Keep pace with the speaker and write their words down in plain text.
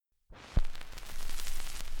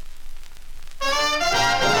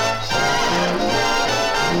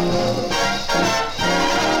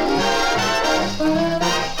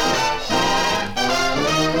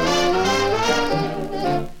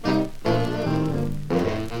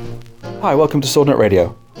Hi, welcome to Swordnut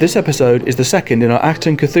Radio. This episode is the second in our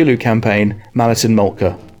Acton Cthulhu campaign, Malice in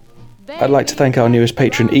Moltke. I'd like to thank our newest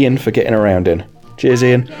patron Ian for getting around in. Cheers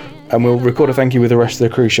Ian, and we'll record a thank you with the rest of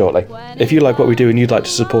the crew shortly. If you like what we do and you'd like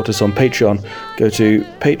to support us on Patreon, go to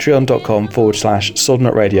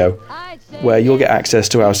patreon.com/swordnutradio, where you'll get access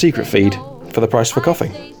to our secret feed for the price of a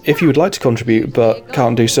coffee. If you would like to contribute but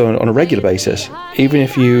can't do so on a regular basis, even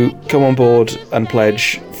if you come on board and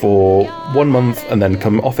pledge for 1 month and then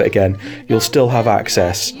come off it again, you'll still have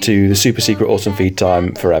access to the super secret awesome feed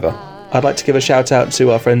time forever. I'd like to give a shout out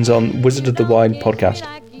to our friends on Wizard of the Wine podcast.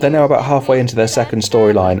 They're now about halfway into their second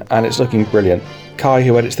storyline and it's looking brilliant. Kai,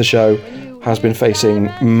 who edits the show, has been facing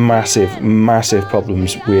massive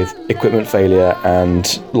problems with equipment failure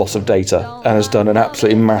and loss of data, and has done an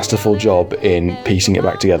absolutely masterful job in piecing it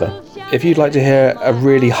back together. If you'd like to hear a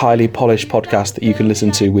really highly polished podcast that you can listen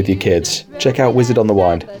to with your kids, check out Wizard on the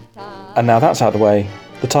Wind. And now that's out of the way,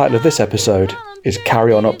 the title of this episode is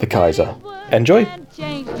Carry On Up the Kaiser. Enjoy!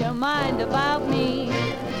 Changed your mind about me.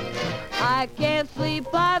 I can't sleep,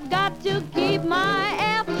 I've got to keep my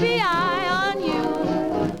FBI on you.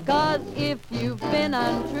 'Cause if you've been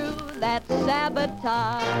untrue, that's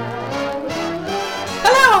sabotage.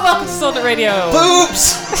 Hello and welcome to Swordnut Radio.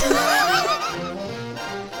 Boobs!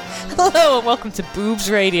 Hello and welcome to Boobs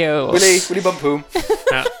Radio. Willy bum poom.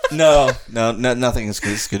 No, nothing as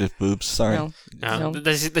good as boobs. Sorry. No.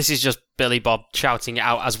 This is just Billy Bob shouting it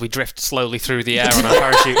out as we drift slowly through the air on our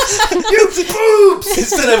parachutes. Use boobs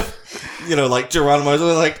instead of, like Geronimo,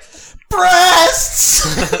 like breasts.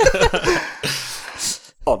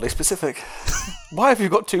 Oddly specific. Why have you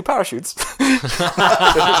got 2 parachutes?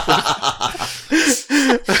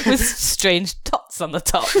 With strange dots on the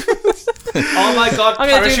top. Oh my god,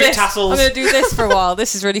 parachute tassels. I'm going to do this for a while.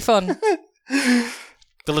 This is really fun.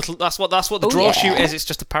 That's what the draw shoot is. It's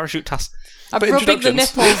just a parachute tassel. I'm rubbing the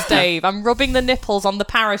nipples, Dave. I'm rubbing the nipples on the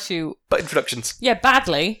parachute. But introductions. Yeah,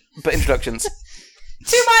 badly. But introductions.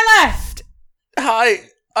 To my left.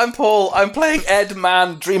 Hi, I'm Paul. I'm playing Ed,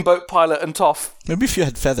 Man, Dreamboat Pilot and Toff. Maybe if you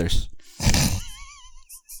had feathers.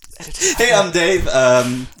 Hey, I'm Dave.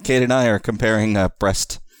 Kate and I are comparing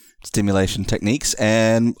breast stimulation techniques,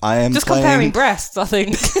 and I am just playing comparing breasts, I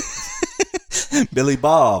think. Billy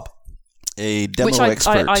Bob, a demo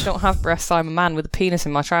expert. I don't have breasts. I'm a man with a penis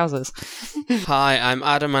in my trousers. Hi, I'm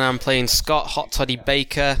Adam and I'm playing Scott Hot Toddy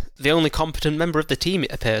Baker, the only competent member of the team,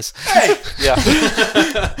 it appears. Hey! Yeah.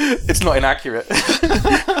 It's not inaccurate.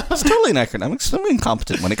 It's totally inaccurate. I'm extremely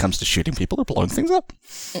incompetent when it comes to shooting people or blowing things up.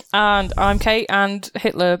 And I'm Kate, and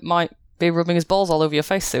Hitler might be rubbing his balls all over your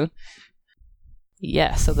face soon.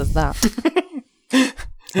 Yeah, so there's that.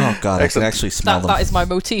 Oh god, I can actually smell them. That is my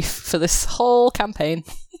motif for this whole campaign.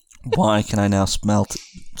 Why can I now smell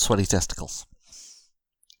sweaty testicles?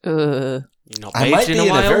 You're not I might bathed be in a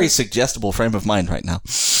while? very suggestible frame of mind right now.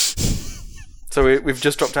 So we've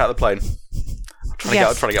just dropped out of the plane. I'm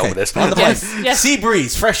trying to get on with this. On the plane. Yes. Sea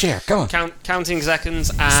breeze, fresh air, come on. Counting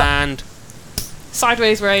seconds and...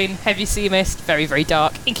 Sideways rain, heavy sea mist, very, very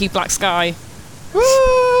dark, inky black sky.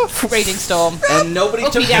 Raging storm. And nobody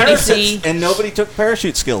Uppy took downy sea.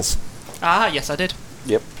 parachute skills. Ah, yes I did.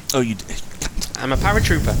 Yep. Oh, you did. I'm a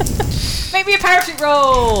paratrooper. Make me a parachute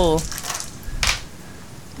roll!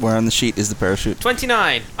 Where on the sheet is the parachute?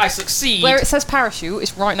 29. I succeed. Where it says parachute,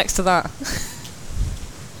 it's right next to that.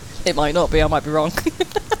 It might not be, I might be wrong.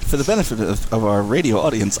 For the benefit of our radio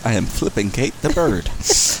audience, I am flipping Kate the bird.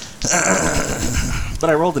 But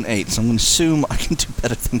I rolled an 8, so I'm going to assume I can do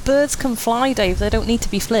better than... Birds can fly, Dave, they don't need to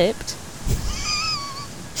be flipped.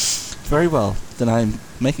 Very well, then I'm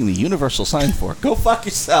making the universal sign for it. Go fuck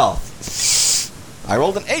yourself! I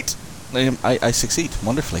rolled an 8! I succeed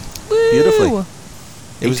wonderfully. Woo! Beautifully.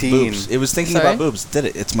 It was 18. boobs. It was thinking Sorry? about boobs. Did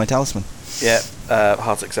it. It's my talisman. Yeah,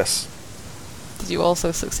 hard success. Did you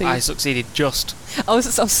also succeed? I succeeded just. I'm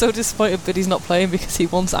so disappointed that he's not playing because he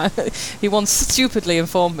once stupidly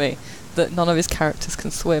informed me that none of his characters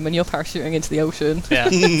can swim and you're parachuting into the ocean. Yeah.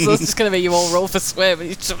 So it's just going to be you all roll for swim and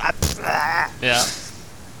you just... Yeah.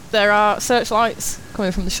 There are searchlights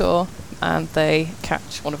coming from the shore and they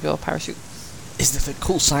catch one of your parachute. Is there a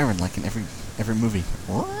cool siren like in every movie?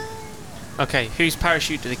 What? Okay, whose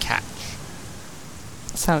parachute did they catch?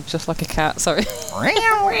 Sounds just like a cat, sorry. But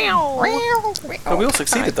we all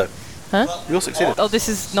succeeded though. Huh? We all succeeded. Oh, this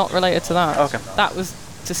is not related to that. Okay. That was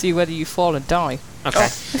to see whether you fall and die. Okay.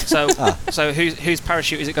 So whose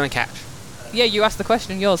parachute is it going to catch? Yeah, you asked the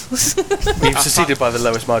question, yours. We've succeeded by the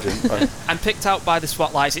lowest margin. Right. I'm picked out by the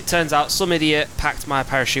spotlights. It turns out some idiot packed my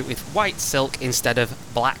parachute with white silk instead of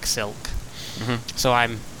black silk. So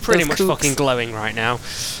I'm pretty Those much kooks. fucking glowing right now.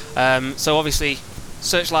 So obviously,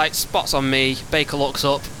 Searchlight spots on me. Baker looks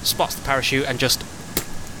up, spots the parachute, and just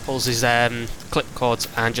pulls his clip cords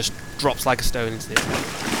and just drops like a stone into the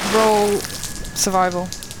air. Roll survival.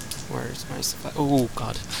 Where is my survival? Oh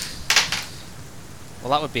god.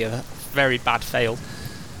 Well, that would be a very bad fail.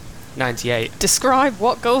 98. Describe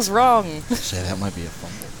what goes wrong. Say that might be a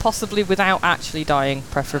fumble. Possibly without actually dying,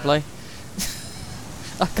 preferably.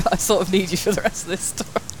 I sort of need you for the rest of this story.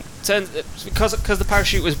 Because the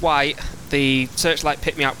parachute was white, the searchlight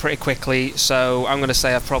picked me out pretty quickly, so I'm going to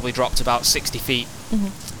say I've probably dropped about 60 feet.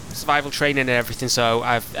 Survival training and everything, so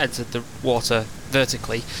I've entered the water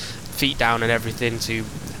vertically, feet down and everything to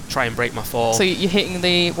try and break my fall. So you're hitting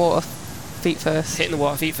the water feet first? Hitting the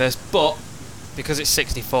water feet first, but because it's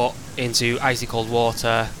 60 foot into icy cold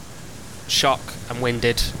water, shock and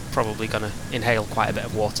winded, probably going to inhale quite a bit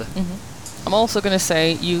of water. I'm also going to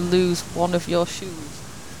say you lose one of your shoes.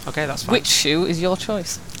 Okay, that's fine. Which shoe is your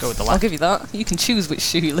choice? Go with the I'll left. give you that. You can choose which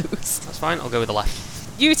shoe you lose. That's fine, I'll go with the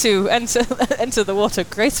left. You two enter the water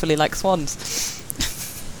gracefully like swans.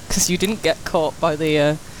 Because you didn't get caught by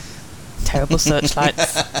the terrible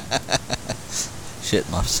searchlights. Shit,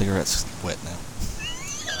 my cigarette's wet now.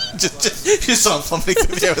 just saw him thumping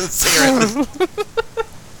through the air with a cigarette.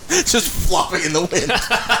 Just flopping in the wind.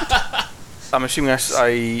 I'm assuming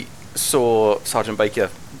I saw Sergeant Baker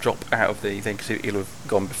drop out of the thing because he'll have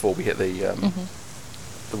gone before we hit the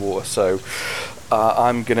water. So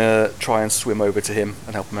I'm gonna try and swim over to him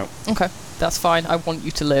and help him out. Okay, that's fine. I want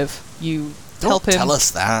you to live. You Don't help him, tell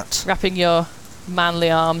us that. wrapping your manly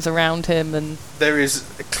arms around him, and There is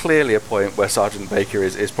clearly a point where Sergeant Baker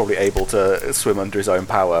is probably able to swim under his own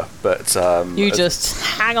power, but you just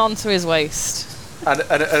hang on to his waist. and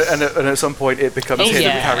at some point it becomes him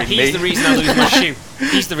carrying me. He's the reason I lose my shoe.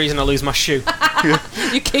 He's the reason I lose my shoe.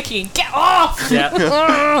 You're kicking. Get off!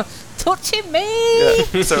 Yeah. Touching me!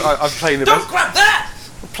 Yeah. So I'm playing the Don't grab that!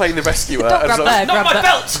 playing the rescuer. Don't grab there, Not grab my there.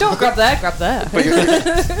 belt! Don't grab there, grab there. But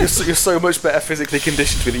you're so much better physically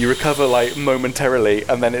conditioned with it. You recover like momentarily,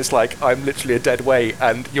 and then it's like I'm literally a dead weight,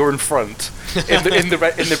 and you're in front in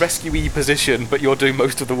the rescuee position, but you're doing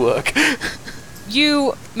most of the work.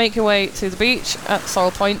 You make your way to the beach at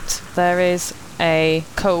Sorrel Point. There is a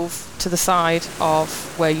cove to the side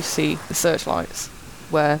of where you see the searchlights,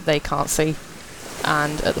 where they can't see.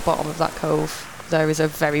 And at the bottom of that cove, there is a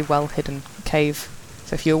very well hidden cave.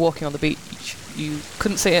 So if you're walking on the beach, you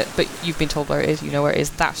couldn't see it, but you've been told where it is. You know where it is.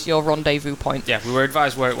 That's your rendezvous point. Yeah, we were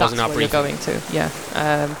advised where it was That's in our where you're briefing. going to.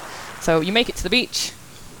 Yeah. So you make it to the beach.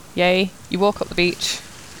 Yay! You walk up the beach.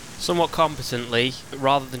 Somewhat competently,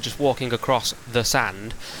 rather than just walking across the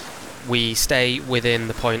sand, we stay within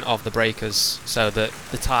the point of the breakers so that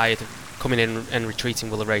the tide coming in and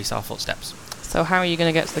retreating will erase our footsteps. So how are you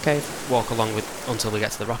going to get to the cave? Walk along with until we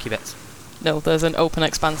get to the rocky bits. No, there's an open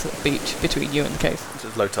expanse of beach between you and the cave. So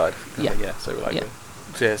it's low tide. Yeah. So we're like,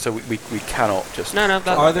 Yeah. so we cannot just. No,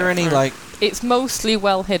 that, Are there any, like... It's mostly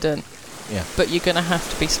well hidden. Yeah. But you're going to have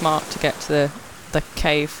to be smart to get to the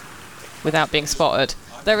cave without being spotted.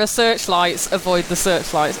 There are searchlights. Avoid the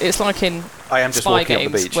searchlights. It's like in I am just spy walking up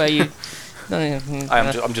games the beach. where you.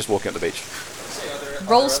 I'm just walking up the beach.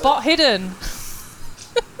 Roll spot hidden.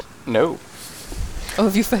 No, Oh,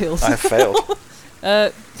 have you failed? I have failed.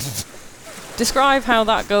 Describe how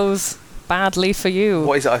that goes badly for you.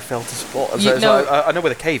 What is it I failed to spot? You- no, I know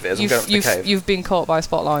where the cave is. I'm going up to the cave. You've been caught by a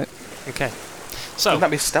spotlight. Okay. So, Wouldn't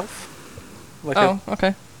that be stealth? Like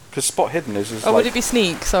Okay. because spot hidden is just Oh, like would it be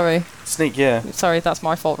sneak? Sorry. sneak, yeah. Sorry, that's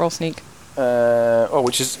my fault. Roll sneak.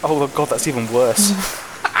 Which is oh god, that's even worse.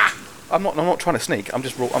 I'm not trying to sneak. I'm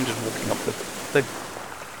just walking up the.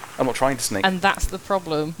 I'm not trying to sneak. And that's the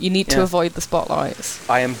problem. You need to Yeah. avoid the spotlights.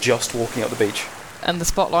 I am just walking up the beach. And the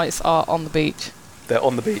spotlights are on the beach. They're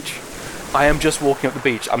on the beach. I am just walking up the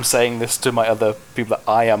beach. I'm saying this to my other people that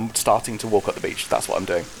I am starting to walk up the beach. That's what I'm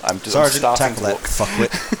doing. I'm Sergeant, starting tackle to that walk.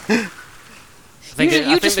 fuckwit.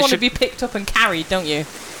 You just want to be picked up and carried, don't you?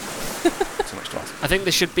 Too much to ask. I think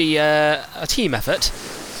there should be a team effort.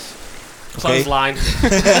 Okay. Clothesline.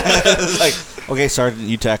 Like, okay, Sergeant,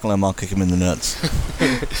 you tackle him, I'll kick him in the nuts.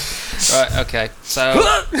 Right, okay. So,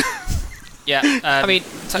 yeah. I mean,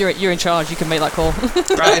 you're in charge. You can make that call.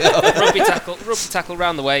 rugby tackle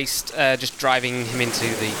round the waist, just driving him into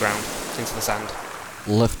the ground, into the sand.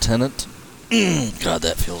 Lieutenant. God,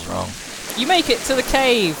 that feels wrong. You make it to the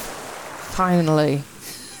cave. Finally.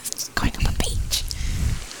 Just going up the beach.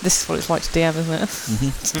 This is what it's like to DM, isn't it?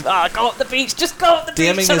 Mm-hmm. Go up the beach. Just go up the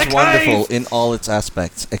beach DMing to the is wonderful cave. in all its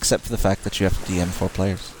aspects, except for the fact that you have to DM 4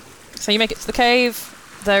 players. So you make it to the cave.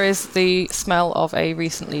 There is the smell of a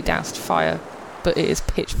recently doused fire, but it is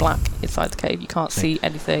pitch black inside the cave. You can't see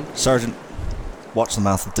anything. Sergeant, watch the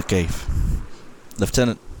mouth of the cave.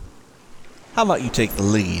 Lieutenant, how about you take the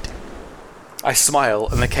lead? I smile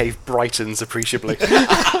and the cave brightens appreciably.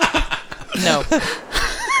 No.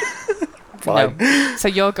 Fine. No. So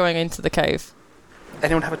you're going into the cave?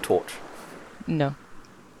 Anyone have a torch? No.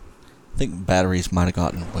 I think batteries might have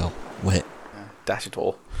gotten, wet. Dash it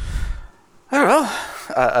all. Oh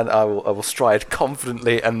well. And I will stride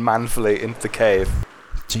confidently and manfully into the cave.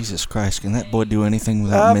 Jesus Christ, can that boy do anything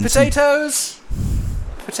without mincing? Potatoes!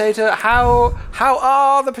 Potato, how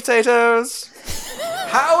are the potatoes?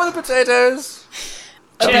 How are the potatoes?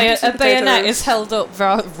 A bayonet is held up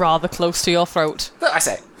rather close to your throat. I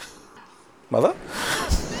say. Mother?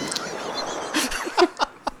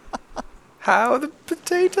 How are the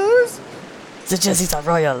potatoes? The Jessies are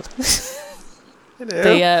royal. Hello.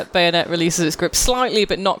 The bayonet releases its grip slightly,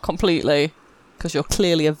 but not completely, because you're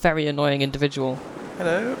clearly a very annoying individual.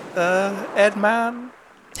 Hello, Ed Man.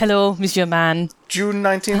 Hello, Monsieur Man. June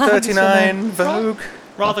 1939, Vogue.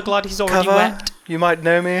 Rather glad he's already Cover. wet. You might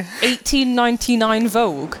know me. 1899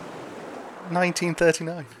 Vogue.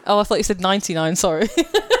 1939. Oh, I thought you said 99, sorry.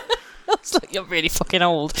 I was like, you're really fucking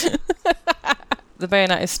old. The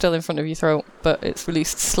bayonet is still in front of your throat, but it's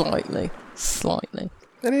released slightly. Slightly.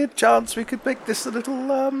 Any chance we could make this a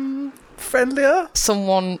little, friendlier?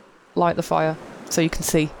 Someone light the fire, so you can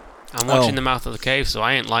see. I'm watching the mouth of the cave, so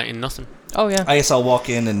I ain't lighting nothing. Oh, yeah. I guess I'll walk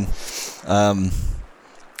in and, you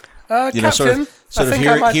know, Captain, sort of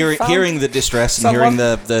hearing the distress and hearing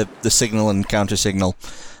the signal and counter signal.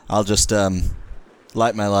 I'll just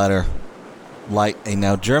light my lighter, light a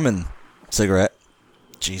now German cigarette.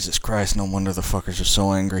 Jesus Christ, no wonder the fuckers are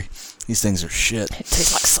so angry. These things are shit. It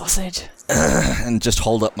tastes like sausage. And just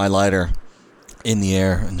hold up my lighter in the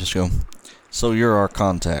air and just go, so you're our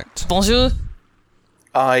contact. Bonjour.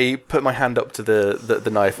 I put my hand up to the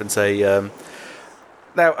knife and say,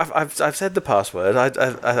 now I've said the password.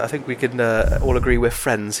 I think we can all agree we're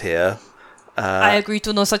friends here. I agree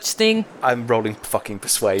to no such thing. I'm rolling fucking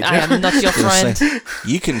persuade. I am not your friend.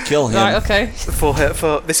 You can kill him. Right, okay. For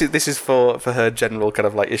her, this is for her general kind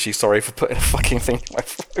of like, is she sorry for putting a fucking thing in my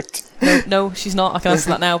throat? No, she's not. I can answer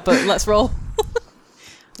that now, but let's roll.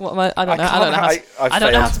 What am I? I don't know. I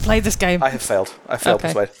don't know how to play this game. I have failed. I failed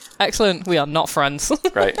persuade. Excellent. We are not friends.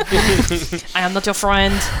 Right. I am not your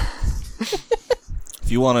friend. If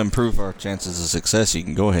you want to improve our chances of success, you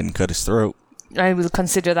can go ahead and cut his throat. I will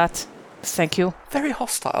consider that. Thank you. Very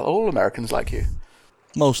hostile. All Americans like you.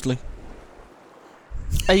 Mostly.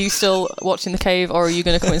 Are you still watching the cave, or are you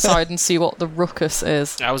going to come inside and see what the ruckus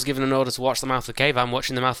is? I was given an order to watch the mouth of the cave. I'm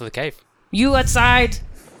watching the mouth of the cave. You outside!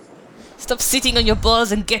 Stop sitting on your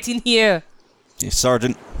balls and get in here! Yes,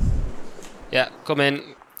 Sergeant. Yeah, come in,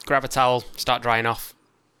 grab a towel, start drying off.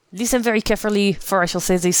 Listen very carefully, for I shall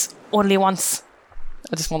say this only once.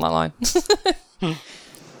 I just want that line.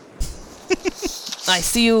 I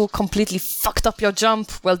see you completely fucked up your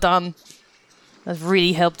jump. Well done. That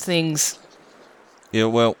really helped things. Yeah,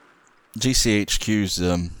 well,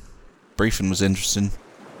 GCHQ's briefing was interesting.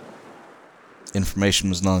 Information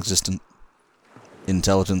was non-existent.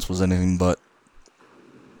 Intelligence was anything but.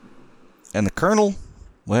 And the Colonel,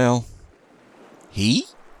 well,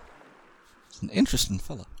 he's an interesting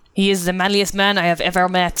fellow. He is the manliest man I have ever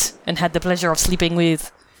met and had the pleasure of sleeping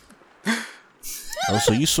with. Oh,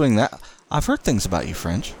 so you swing that. I've heard things about you,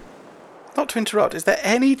 French. Not to interrupt, is there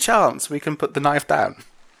any chance we can put the knife down?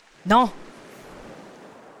 No.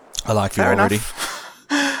 I like you Fair already.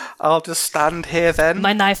 enough. I'll just stand here then.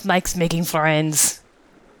 My knife makes making friends.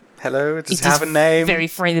 Hello, does It it have is a name? Very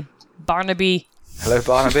friendly. Barnaby. Hello,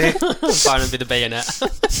 Barnaby. Barnaby the bayonet.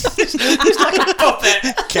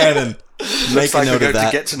 Cannon. Make like a we're note going of to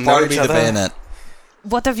that. get to know Barnaby each the other. bayonet.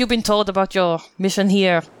 What have you been told about your mission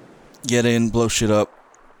here? Get in, blow shit up,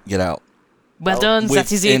 get out. Well done,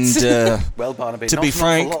 that is it. And Well, Barnaby, To not be an awful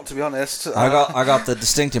frank, lot, to be honest. I got the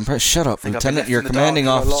distinct impression. Shut up, think I've been Lieutenant. left Your in the commanding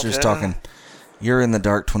dark a lot, officer's yeah. talking. You're in the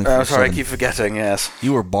dark 24/7. Oh, sorry, I keep forgetting, yes.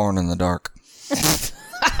 You were born in the dark.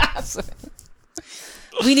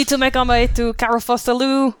 We need to make our way to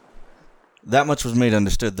Carafostaloo. That much was made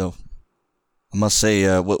understood, though. I must say,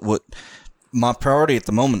 what my priority at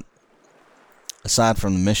the moment, aside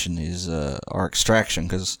from the mission, is our extraction.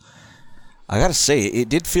 Because I gotta say, it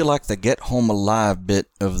did feel like the get home alive bit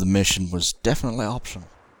of the mission was definitely optional.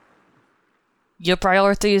 Your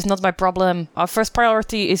priority is not my problem. Our first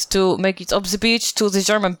priority is to make it up the beach to the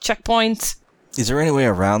German checkpoint. Is there any way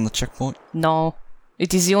around the checkpoint? No.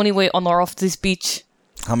 It is the only way on or off this beach.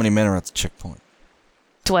 How many men are at the checkpoint?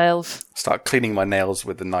 12. Start cleaning my nails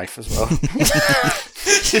with the knife as well. Get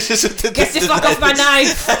the fuck off my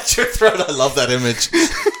knife! At your throat, I love that image.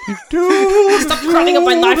 Stop crowding up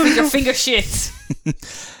my knife with your finger shit!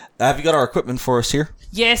 Have you got our equipment for us here?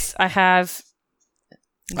 Yes, I have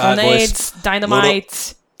Alright, grenades, boys.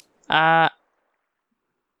 dynamite, all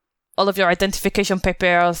of your identification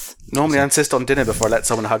papers. Normally, I insist on dinner before I let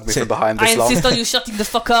someone hug me from behind I this long. insist on you shutting the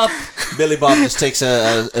fuck up. Billy Bob just takes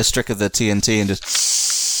a stick of the TNT and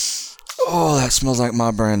just... Oh, that smells like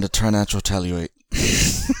my brand of Trinatural Toluate.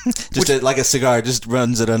 Like a cigar, just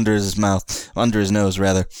runs it under his mouth, under his nose,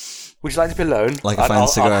 rather. Would you like to be alone? Like a fine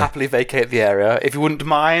cigar. I'll happily vacate the area, if you wouldn't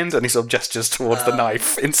mind. And he sort of gestures towards the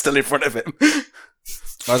knife, instantly in front of him.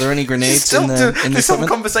 Are there any grenades Still in the this whole equipment?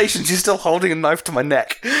 conversation, she's still holding a knife to my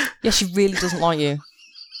neck. Yeah, she really doesn't like you.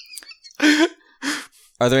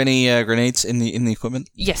 Are there any grenades in the equipment?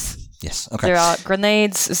 Yes. Yes. Okay. There are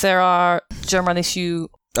grenades, there are German issue.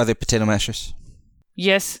 Are they potato mashers?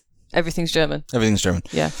 Yes, everything's German. Everything's German.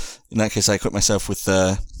 Yeah. In that case, I equip myself with.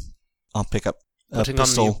 I'll pick up a Putting on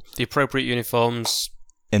pistol. the appropriate uniforms.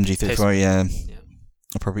 MG34, yeah.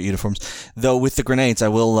 Appropriate uniforms. Though with the grenades, I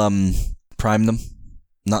will prime them.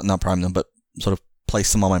 Not prime them, but sort of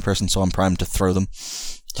place them on my person so I'm primed to throw them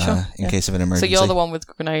in case of an So emergency. you're the one with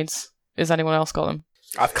grenades. Is anyone else got them?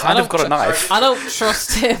 I've kind of got a knife. I don't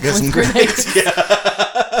trust him Got some with grenades.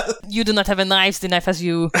 You do not have a knife, the knife has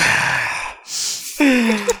you.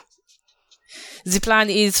 The plan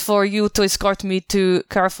is for you to escort me to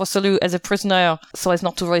Carrefour Salou as a prisoner, so as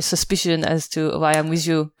not to raise suspicion as to why I'm with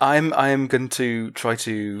you. I'm going to try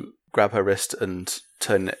to grab her wrist and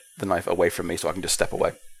turn the knife away from me so I can just step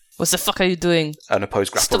away. What the fuck are you doing? An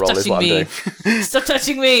opposed grapple Stop roll is touching what I'm me. doing. Stop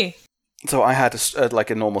touching me! So I had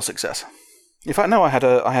a normal success. In fact, no, I had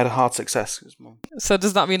a hard success. So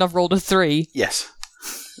does that mean I've rolled a 3? Yes.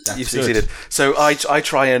 That's You've good. succeeded. So I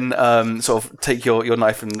try and sort of take your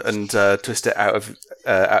knife and twist it out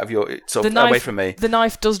of your sort of away from me. The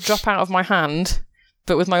knife does drop out of my hand,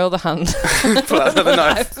 but with my other hand. Pull out another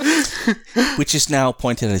knife. Which is now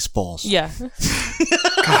pointed at his balls. Yeah.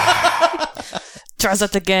 Try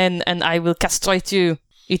that again, and I will castrate you.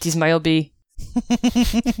 It is my hobby.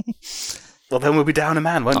 Well, then we'll be down a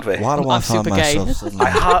man, won't we? Why do I I'm find super gay. myself suddenly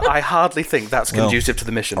I hardly think that's Well, conducive to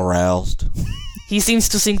the mission. aroused? He seems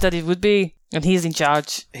to think that it would be, and he's in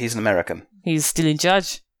charge. He's an American. He's still in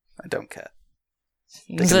charge. I don't care.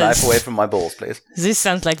 Take a knife away from my balls, please. This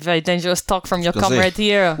sounds like very dangerous talk from your Gonna say. comrade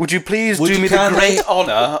here. Would you please Would do you me the kindly- great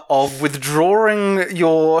honour of withdrawing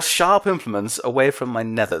your sharp implements away from my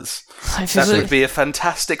nethers? I feel That like- would be a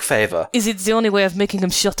fantastic favour. Is it the only way of making him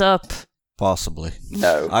shut up? Possibly.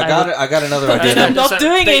 No. I got another But idea. then I'm not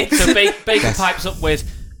doing it. So Baker pipes up with,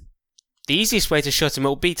 the easiest way to shut him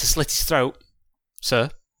will be to slit his throat, sir.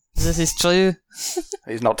 This is true.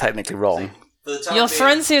 He's not technically wrong. Your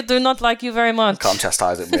friends here do not like you very much. Can't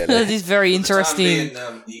chastise him, That really. is very interesting.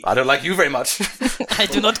 I don't like you very much. I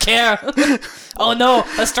do not care. Oh no,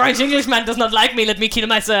 a strange Englishman does not like me. Let me kill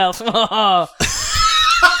myself.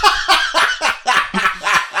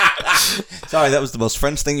 Sorry, that was the most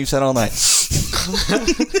French thing you've said all night. For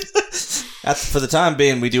the time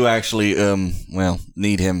being, we do actually,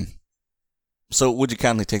 need him. So, would you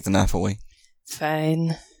kindly take the knife away?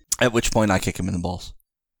 Fine. At which point, I kick him in the balls.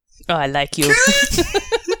 Oh, I like you.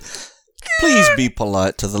 Please be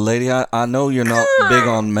polite to the lady. I know you're not big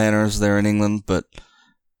on manners there in England, but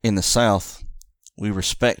in the South, we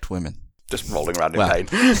respect women. Just rolling around Well. in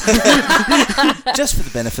pain. Just for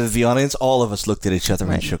the benefit of the audience, all of us looked at each other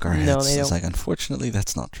and Right. shook our No, heads. they It's don't. like, unfortunately,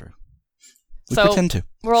 that's not true. We So- pretend to.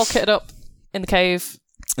 We're all kitted up in the cave.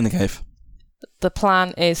 In the cave. The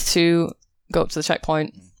plan is to go up to the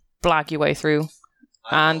checkpoint, blag your way through,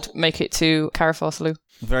 and make it to Carrefour Salou.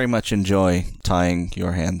 Very much enjoy tying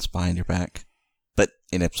your hands behind your back, but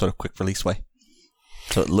in a sort of quick release way.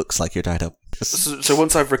 So it looks like you're tied up. So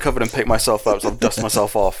once I've recovered and picked myself up, so I've dusted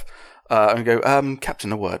myself off, I'm going to go,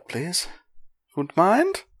 Captain, a word, please. Wouldn't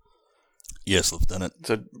mind? Yes, Lieutenant.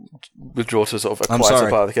 So withdraw to sort of a I'm quieter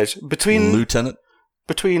sorry. part of the cage. Lieutenant?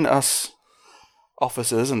 Between us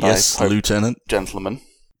officers and Yes, I hope Lieutenant. gentlemen.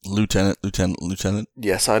 Lieutenant.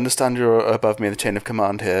 Yes, I understand you're above me in the chain of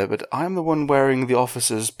command here, but I'm the one wearing the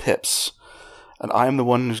officer's pips, and I'm the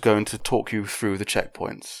one who's going to talk you through the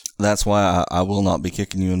checkpoints. That's why I will not be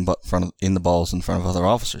kicking you in the balls in front of other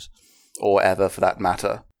officers. Or ever, for that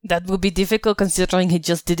matter. That would be difficult considering he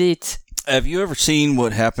just did it. Have you ever seen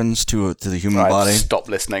what happens to the human I've body stopped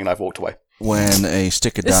listening and I've walked away. when a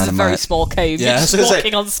stick of This is a very dynamite? small cave. Yeah, You're I was just gonna say-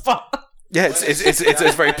 walking on the spot. Yeah,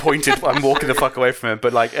 it's very pointed. I'm walking the fuck away from him,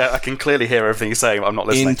 but like I can clearly hear everything he's saying. But I'm not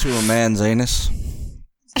listening. Into a man's anus.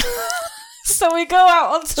 So we go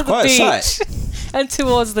out onto the quite a beach. sight. and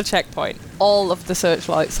towards the checkpoint. All of the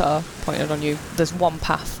searchlights are pointed on you. There's one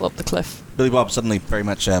path up the cliff. Billy Bob suddenly very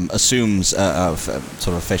much assumes sort of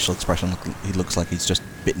a facial expression. He looks like he's just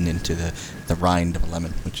bitten into the rind of a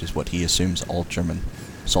lemon, which is what he assumes all German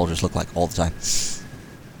soldiers look like all the time.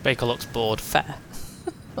 Baker looks bored. Fair.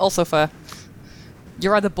 Also fair.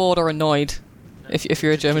 You're either bored or annoyed if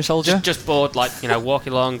you're a German soldier. Just bored, like,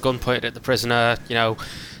 walking along, gun pointed at the prisoner.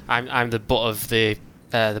 I'm the butt of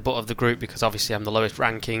the group because obviously I'm the lowest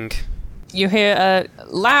ranking. You hear a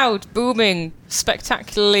loud, booming,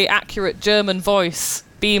 spectacularly accurate German voice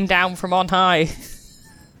beam down from on high.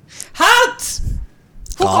 Halt!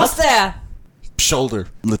 Who was there? Shoulder,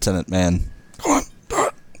 Lieutenant Man. Come on.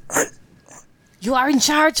 You are in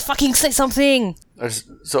charge. Fucking say something. I just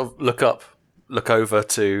sort of look over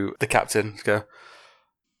to the captain, go,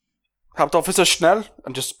 Hauptofficer schnell,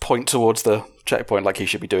 and just point towards the checkpoint like he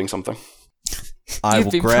should be doing something.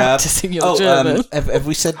 You've been practicing your German. Have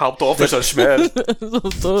we said Hauptofficer schnell?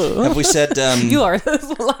 Have we said you are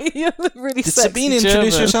like, you're really did sexy Sabine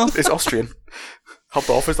introduce German. herself? It's Austrian.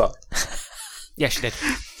 Hauptofficer. Yes, she did.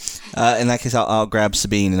 In that case, I'll grab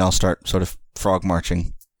Sabine and I'll start sort of frog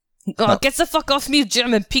marching. Oh, get the fuck off me, you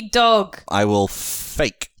German pig dog! I will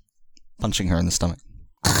fake punching her in the stomach.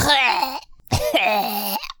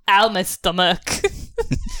 Ow, my stomach.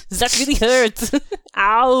 That really hurts.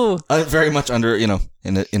 Ow. Very much under, in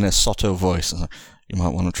a sotto voice. You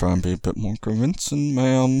might want to try and be a bit more convincing,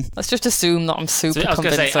 ma'am. Let's just assume that I'm super So I was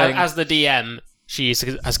going to convincing. say, as the DM, she is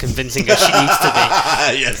as convincing as she needs to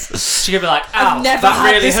be. Yes. She could be like, I've never that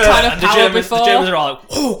had really this hurt. kind of And power the before. Germans are all like,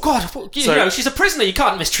 oh God, she's a prisoner. You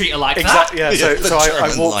can't mistreat her like Exactly. that. Yeah. So I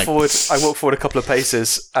German walk like. forward. I walk forward a couple of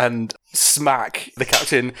paces and smack the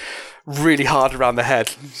captain really hard around the head.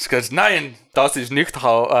 She goes, "Nein, das ist nicht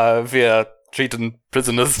how wir treating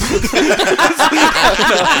prisoners."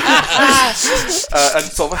 And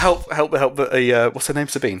sort of help. What's her name?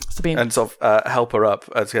 Sabine. Sabine. And sort of help her up.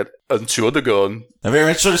 And she goes, "Entschuldigung." I very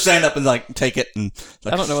much sort of stand up and take it and.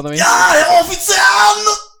 I don't know what that means. Yeah, Officer!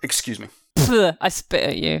 Excuse me. Pugh, I spit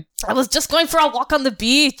at you. I was just going for a walk on the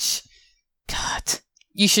beach. God.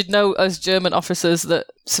 You should know as German officers that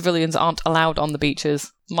civilians aren't allowed on the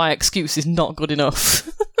beaches. My excuse is not good enough.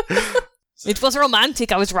 It was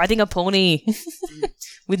romantic. I was riding a pony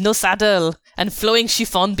with no saddle and flowing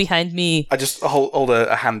chiffon behind me. I just hold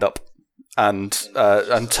a hand up and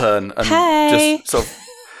turn and Hey. just sort of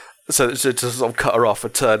so to sort of cut her off, a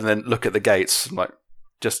turn and then look at the gates, and, like,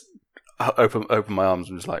 just open my arms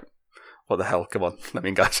and just like, what the hell? Come on, let me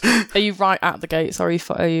in, guys. Are you right at the gates, or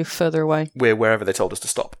are you further away? We're wherever they told us to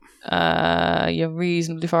stop. You're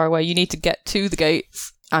reasonably far away. You need to get to the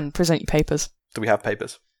gates and present your papers. Do we have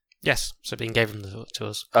papers? Yes, Sabine gave them to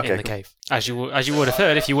us Okay, in the cave, as you would have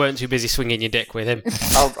heard if you weren't too busy swinging your dick with him.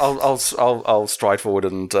 I'll stride forward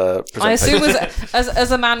and present I assume papers.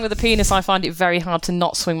 as a man with a penis, I find it very hard to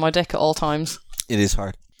not swing my dick at all times. It is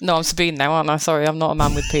hard. No, I'm Sabine now, aren't I? Sorry, I'm not a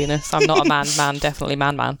man with penis. I'm not a man, definitely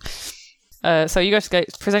man. So you go to the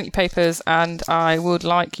gates, present your papers, and I would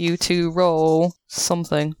like you to roll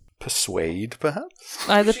something. Persuade, perhaps?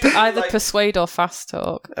 Either persuade or fast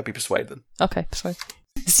talk. I'd be persuade then. Okay, persuade.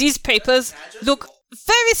 These papers look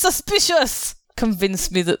very suspicious.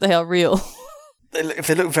 Convince me that they are real. If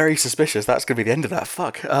they look very suspicious, that's going to be the end of that.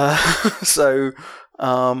 Fuck.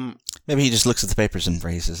 Maybe he just looks at the papers and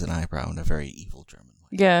raises an eyebrow in a very evil German way.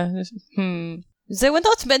 Yeah. There were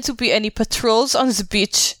not meant to be any patrols on the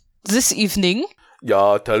beach this evening.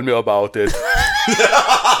 Yeah, tell me about it.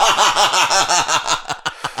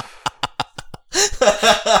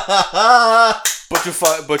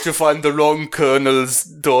 But you find the wrong colonel's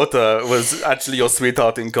daughter was actually your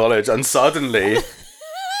sweetheart in college, and suddenly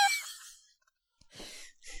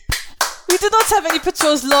We do not have any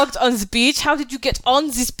patrols logged on the beach. How did you get on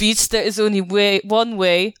this beach? There is only one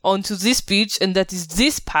way onto this beach, and that is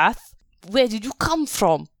this path. Where did you come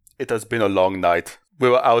from? it has been a long night. We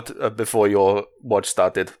were out before your watch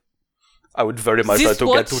started. I would very much like This to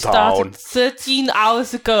watch get to started town. 13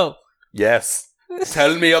 hours ago. Yes.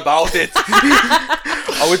 Tell me about it.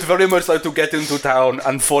 I would very much like to get into town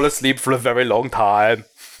and fall asleep for a very long time.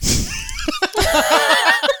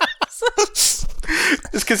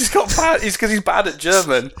 It's because he's bad at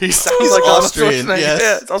German. He sounds like Austrian. Austrian. Yes.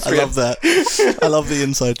 Yeah, it's Austrian. I love that. I love the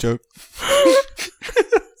inside joke.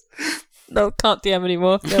 No, can't DM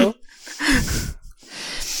anymore. No.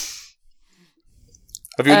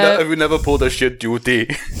 Have you never pulled a shit duty?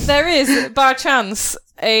 There is, by chance,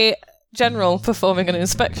 a general performing an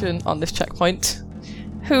inspection on this checkpoint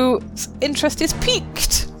whose interest is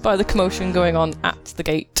piqued by the commotion going on at the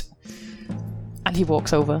gate. And he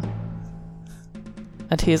walks over.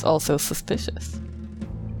 And he is also suspicious.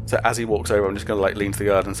 So as he walks over, I'm just going to like lean to the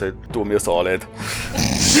guard and say, "Do me a solid."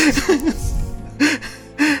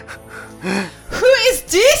 Who is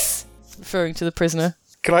this? Referring to the prisoner.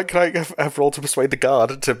 Can I have roll to persuade the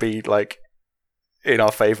guard to be like in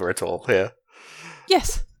our favour at all here?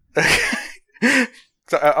 Yes.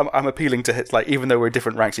 So I'm appealing to his, like, even though we're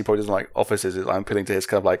different ranks, he probably doesn't like officers. I'm appealing to his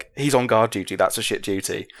kind of like, he's on guard duty. That's a shit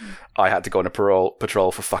duty. I had to go on a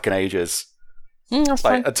patrol for fucking ages, That's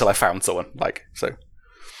like fine. until I found someone. Like so.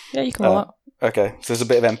 Yeah, you can roll that. Okay, so there's a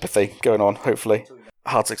bit of empathy going on. Hopefully,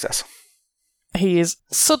 hard success. He is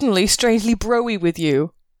suddenly strangely broy with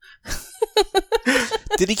you.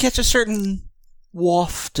 Did he catch a certain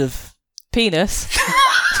waft of Penis.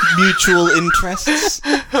 mutual interests?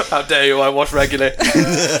 How dare you? I watch regularly.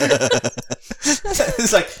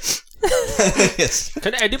 It's like, yes.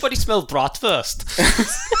 Can anybody smell bratwurst?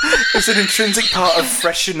 It's an intrinsic part of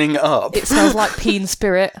freshening up. It smells like peen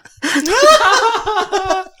spirit.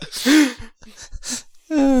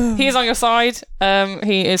 He is on your side.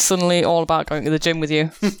 He is suddenly all about going to the gym with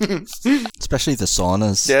you. Especially the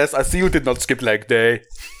saunas. Yes, I see you did not skip leg day.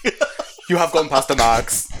 You have gone past the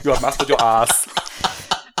marks. You have mastered your ass.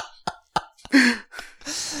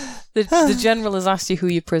 The general has asked you who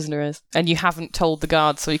your prisoner is, and you haven't told the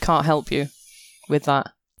guard, so he can't help you with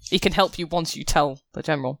that. He can help you once you tell the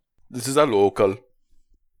general. This is a local.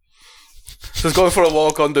 She's going for a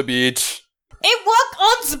walk on the beach. A walk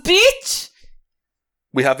on the beach?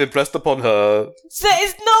 We have impressed upon her. There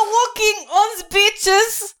is no walking on the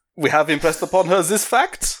beaches. We have impressed upon her this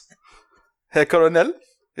fact. Herr Colonel?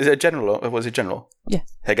 Is it General? Or was it General? Yeah.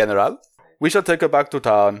 Herr General? We shall take her back to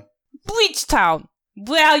town. Which town?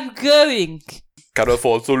 Where are you going?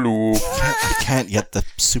 Carrefour Sulu. I can't get the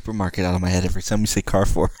supermarket out of my head every time we say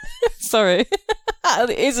Carrefour. Sorry. It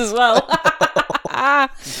is as well.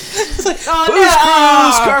 It's like,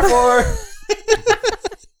 Carrefour!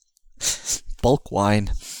 Bulk wine.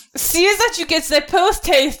 See that you get the post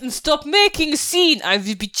haste and stop making a scene. I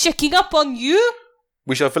will be checking up on you.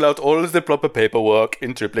 We shall fill out all of the proper paperwork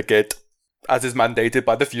in triplicate, as is mandated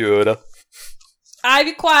by the Führer. I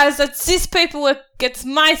require that this paperwork gets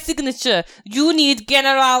my signature. You need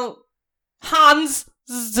General Hans'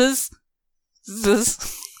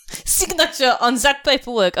 signature on that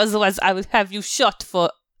paperwork. Otherwise, I will have you shot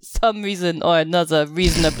for some reason or another,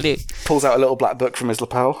 reasonably. Pulls out a little black book from his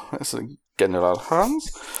lapel. It's a General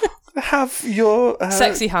Hans. Have your...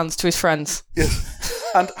 Sexy hands to his friends.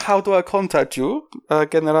 Yes. And how do I contact you,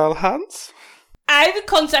 General Hans? I will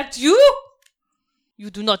contact you. You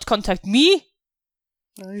do not contact me.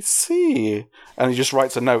 I see. And he just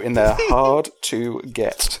writes a note in there, hard to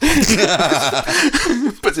get.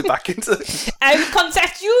 Puts it back into... I will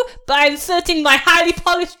contact you by inserting my highly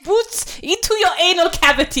polished boots into your anal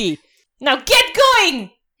cavity. Now get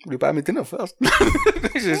going! Will you buy me dinner first? No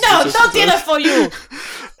dinner for you!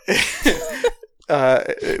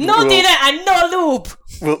 No dinner and no lube!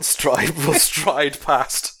 We'll stride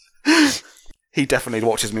past. He definitely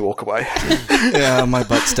watches me walk away. Yeah, my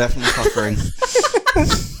butt's definitely puckering.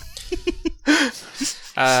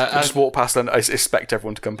 I just walk past and I expect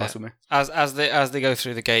everyone to come past with me. As they go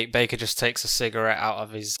through the gate, Baker just takes a cigarette out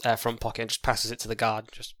of his front pocket and just passes it to the guard.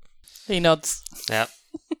 He nods. Yeah.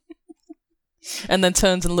 And then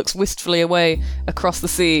turns and looks wistfully away across the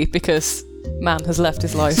sea because man has left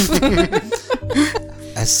his life.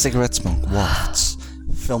 As cigarette smoke wafts,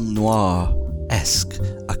 film noir-esque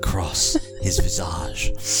across his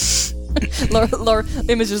visage.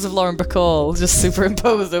 Images of Lauren Bacall just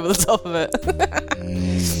superimposed over the top of it.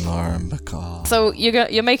 Lauren Bacall. So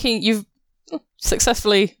you've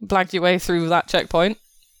successfully blagged your way through that checkpoint.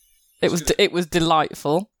 It was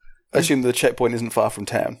delightful. I assume the checkpoint isn't far from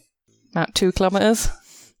town. About 2 kilometres.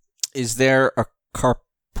 Is there a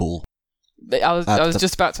carpool? I was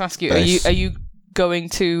just about to ask you. Base. Are you going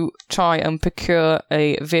to try and procure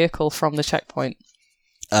a vehicle from the checkpoint?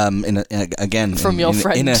 From your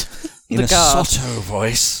friend, in the a guard. sotto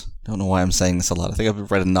voice. Don't know why I'm saying this a lot. I think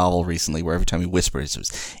I've read a novel recently where every time he whispers, it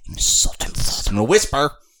was in sotto voice. I'm gonna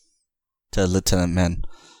whisper to Lieutenant Men,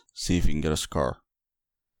 see if you can get us a car.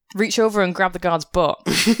 Reach over and grab the guard's butt.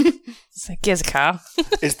 Say, "Here's a car."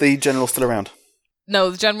 Is the general still around? No,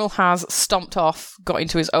 the general has stomped off, got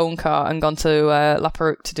into his own car, and gone to La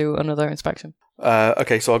Peroute to do another inspection.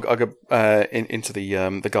 Okay, so I'll go into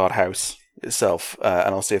the guardhouse itself,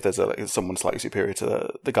 and I'll see if there's someone slightly superior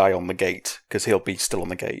to the guy on the gate, because he'll be still on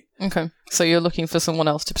the gate. Okay, so you're looking for someone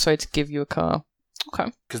else to persuade to give you a car.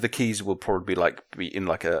 Okay. Because the keys will probably be in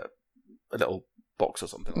like a little box or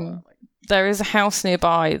something like that. There is a house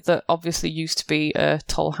nearby that obviously used to be a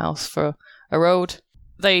toll house for a road.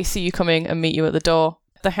 They see you coming and meet you at the door.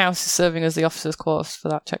 The house is serving as the officers' quarters for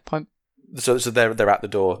that checkpoint. So they're at the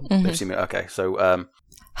door. They've seen me. Okay, so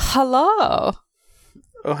Hello.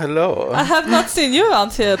 oh hello. I have not seen you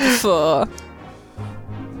around here before.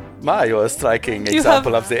 You're a striking You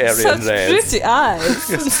example have of the Aryan such race. pretty eyes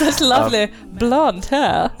and such lovely blonde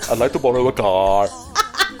hair. I'd like to borrow a car.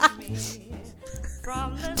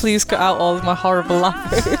 Please cut out all of my horrible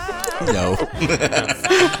laughing. No. No,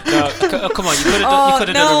 come on, you could have Oh done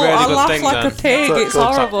a no, really I good laugh thing like then. a pig. So- It's so-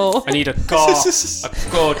 horrible. I need a car, a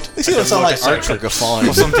good, It's gonna sound like Archer or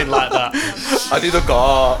Gaffon. something like that. I need a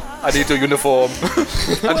car. I need a uniform.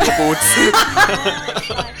 I need boots.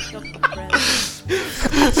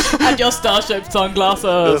 And your star-shaped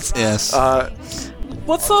sunglasses. Yes.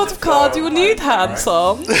 What sort of car do you need,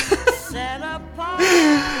 handsome? Would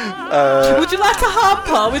you like a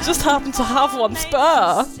hamper? We just happen to have one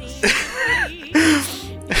spare.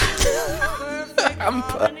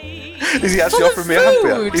 Hamper. Is he actually Full of offering me a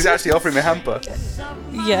hamper? food. He's actually offering me a hamper.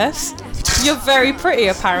 Yes. You're very pretty,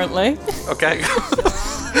 apparently. Okay.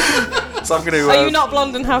 So I'm gonna. Are you not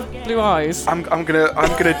blonde and have blue eyes? I'm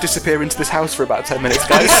gonna disappear into this house for about 10 minutes,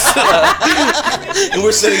 guys. And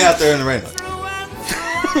we're sitting out there in the rain.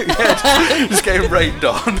 Just getting rained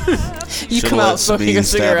on. You Should've come let out smoking a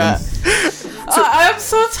Sabine stab cigarette. I am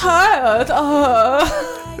so tired.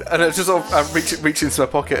 And I just sort of reach into my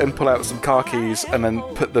pocket and pull out some car keys and then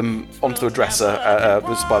put them onto the dresser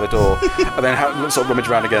that's by the door. And then sort of rummage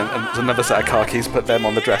around again and there's another set of car keys, put them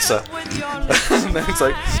on the dresser. And then it's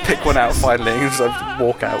like pick one out finally and just like,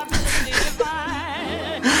 walk out.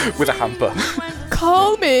 With a hamper.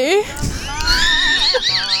 Call me.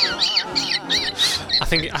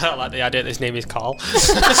 I don't like the idea that his name is Carl.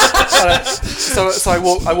 So I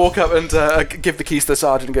walk up and give the keys to the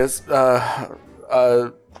sergeant and goes,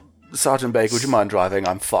 Sergeant Baker, would you mind driving?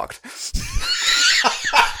 I'm fucked.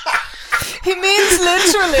 He means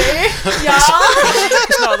literally. Yeah.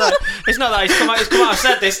 It's not that. He's come out and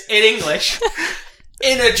said this in English.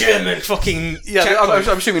 In a German fucking checkpoint.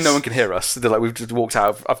 I'm assuming no one can hear us. They're like, we've just walked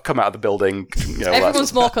out. I've come out of the building. You know,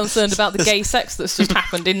 Everyone's more concerned about the gay sex that's just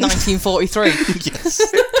happened in 1943. Yes.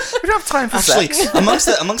 we don't have time for Actually, sex. amongst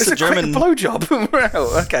It's the a German quick blowjob. We're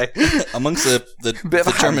out. Okay. amongst the Bit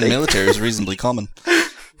of a German handy. military is reasonably common.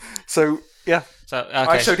 So yeah, So okay.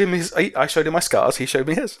 I showed him my scars. He showed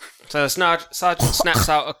me his. So Sergeant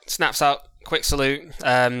snaps out, quick salute.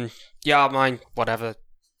 Yeah, mine, whatever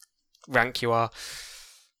rank you are,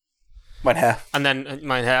 Mine hair. and then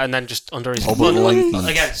mine hair, and then just under his Oberleutnant.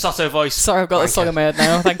 again, Sotto voice. Sorry, I've got the song in my head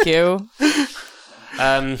now. Thank you.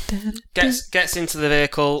 Gets into the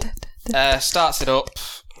vehicle, starts it up.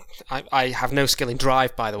 I have no skill in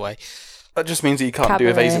drive, by the way. That just means that you can't do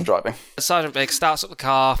Cabaret. evasive driving. Sergeant Big starts up the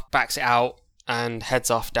car, backs it out, and heads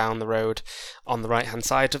off down the road on the right-hand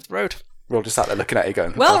side of the road. We're all just sat there looking at you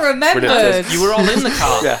going, Well "Oh, remembered. brilliant." You were all in the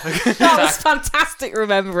car. Yeah. That was fantastic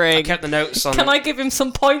remembering. I kept the notes on. Can I give him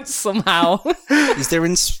some points somehow? Is there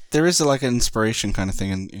is like an inspiration kind of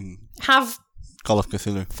thing in Have Call of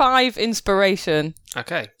Cthulhu? 5 inspiration.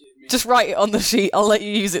 Okay. Just write it on the sheet. I'll let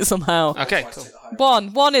you use it somehow. Okay. Cool.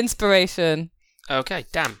 One inspiration. Okay.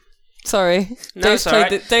 Damn. Sorry. No, Dave's it's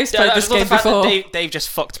alright. Dave's I played just this love game the fact that before. Dave just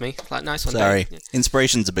fucked me. Like, nice one, Sorry, Dave.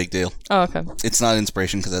 inspiration's a big deal. Oh, okay. It's not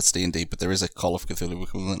inspiration because that's D&D, but there is a Call of Cthulhu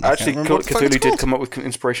equivalent. I can't Actually, remember what the fuck Cthulhu it's did called. come up with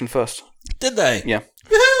inspiration first. Did they? Yeah.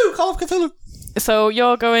 Woohoo! Call of Cthulhu. So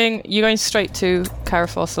you're going straight to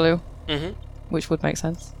Carrefour Saloon, Mhm. which would make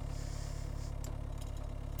sense.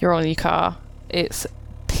 You're on your car. It's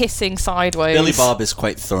pissing sideways. Billy Bob is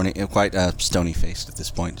quite thorny, quite stony faced at this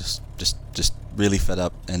point. Just really fed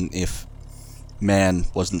up. And if man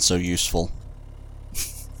wasn't so useful,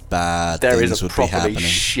 bad There things is a would be properly happening.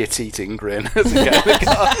 shit-eating grin as he gets in the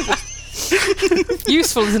car.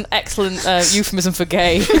 Useful is an excellent euphemism for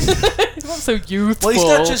gay. He's not so youthful. Well,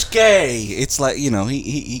 he's not just gay. It's like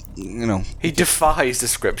he He defies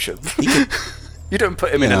description. You don't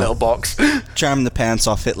put him in a Yeah. little box. charmed the pants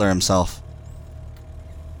off Hitler himself.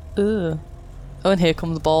 Ugh. Oh, and here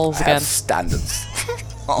come the balls I again. have standards.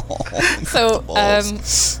 So,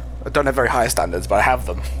 balls. I don't have very high standards, but I have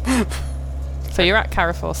them. so you're at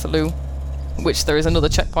Carrefour Saloon, which there is another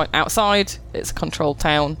checkpoint outside. It's a controlled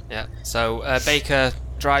town. Yeah. So Baker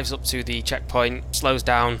drives up to the checkpoint, slows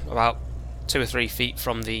down about 2 or 3 feet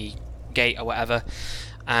from the gate or whatever,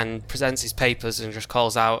 and presents his papers and just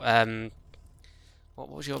calls out. What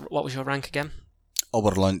was your rank again?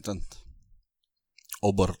 Oberleutnant.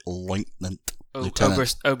 Lieutenant.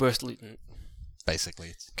 Oberstleutnant. Basically,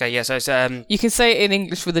 it's Okay. Yeah. So it's You can say it in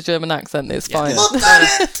English with a German accent. It's fine.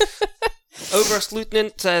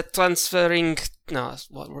 Oberstleutnant transferring No, that's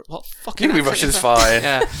what fucking. You can be accent Russian's is that? fine.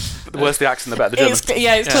 Yeah. But the worse the accent, the better the German.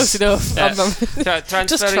 It's close enough. Yeah. I'm-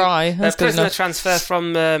 Just try. That's good prisoner enough. transfer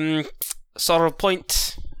from Sorrel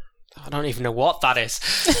Point. I don't even know what that is.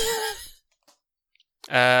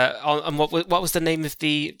 And what was the name of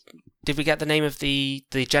the? Did we get the name of the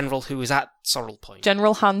general who was at Sorrel Point?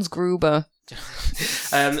 General Hans Gruber. On It's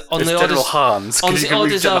the General orders, Hans. on Because you the can read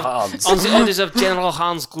orders General of Hans. on the orders of General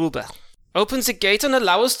Hans Gruber. Opens the gate and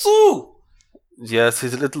allow us through. Yes,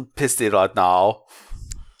 he's a little pissy right now.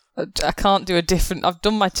 I can't do a different. I've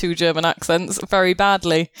done my 2 German accents very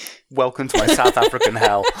badly. Welcome to my South African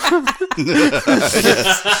hell.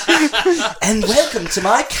 And welcome to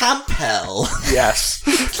my camp hell. Yes.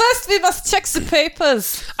 First, we must check the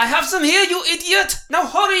papers. I have them here, you idiot! Now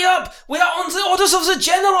hurry up! We are on the orders of the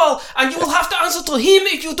general, and you will have to answer to him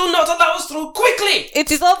if you do not allow us through quickly!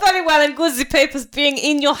 It is all very well and good, the papers being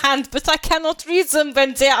in your hand, but I cannot read them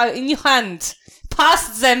when they are in your hand.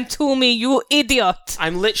 Pass them to me, you idiot.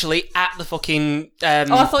 I'm literally at the fucking...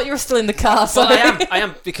 Oh, I thought you were still in the car, well, sorry. I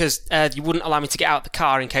am, because you wouldn't allow me to get out the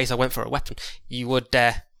car in case I went for a weapon. You would,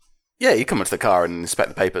 Yeah, you come into the car and inspect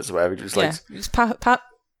the papers or whatever. Just like, Yeah, just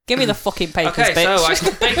give me the fucking papers, Okay, bitch.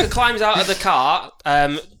 so Baker climbs out of the car,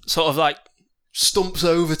 sort of like stumps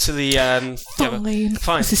over to the...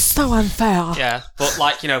 Fine. This is so unfair. Yeah, but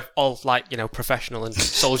all professional and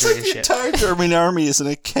soldiery and The shit. entire German army is in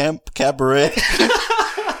a camp cabaret.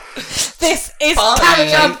 This is Fine.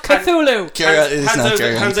 Carry On Cthulhu. It is not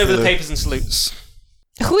Carry On Hands over the Cthulhu. papers and salutes.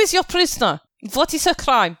 Who is your prisoner? What is her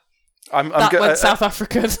crime? I'm That go- went South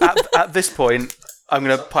African. at this point, I'm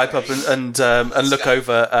going to pipe up and look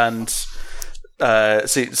over and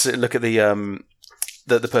see look at the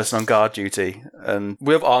person on guard duty. And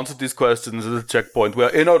we have answered these questions at the checkpoint. We are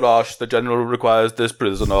in a rush. The general requires this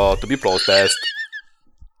prisoner to be processed.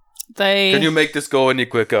 Can you make this go any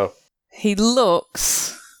quicker? He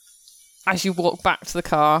looks, as you walk back to the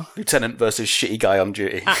car, Lieutenant versus shitty guy on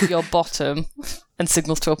duty. at your bottom and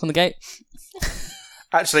signals to open the gate.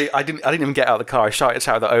 Actually, I didn't even get out of the car. I shouted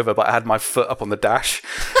that over, but I had my foot up on the dash.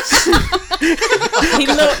 He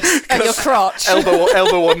looks at your crotch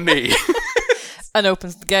elbow on knee. and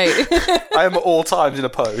opens the gate I am at all times in a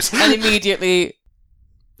pose. and immediately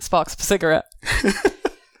sparks up a cigarette.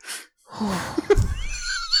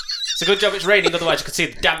 It's a good job it's raining, otherwise you could see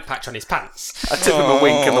the damp patch on his pants. I tip him a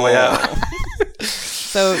wink on the way out.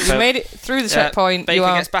 So you made it through the checkpoint. Baker You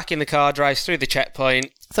are gets back in the car, drives through the checkpoint.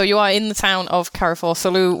 So you are in the town of Carrefour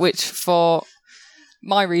Salou, which for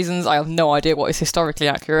my reasons, I have no idea what is historically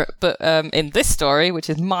accurate, but in this story, which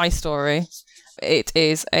is my story, it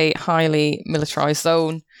is a highly militarised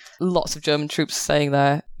zone. Lots of German troops staying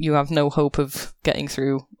there. You have no hope of getting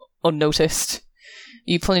through unnoticed.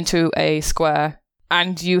 You pull into a square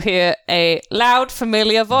and you hear a loud,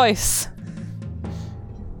 familiar voice.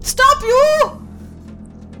 Stop you!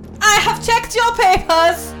 I have checked your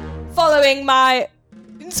papers following my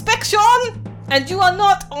inspection, and you are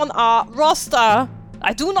not on our roster.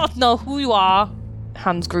 I do not know who you are.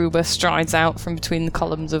 Hans Gruber strides out from between the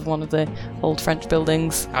columns of one of the old French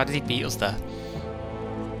buildings. How did he beat us there?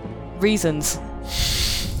 Reasons.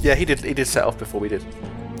 Yeah, he did set off before we did.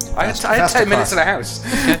 I had 10 minutes in the house.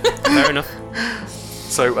 Fair enough.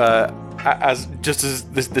 So, as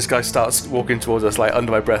this guy starts walking towards us, like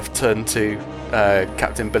under my breath, turn to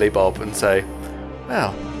Captain Billy Bob and say,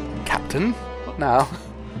 "Well, Captain, what now?"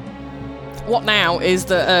 What now is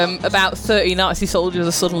that about 30 Nazi soldiers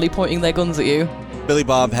are suddenly pointing their guns at you. Billy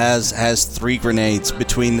Bob has 3 grenades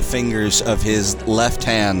between the fingers of his left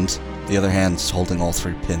hand. The other hand's holding all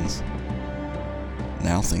 3 pins.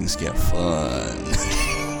 Now things get fun.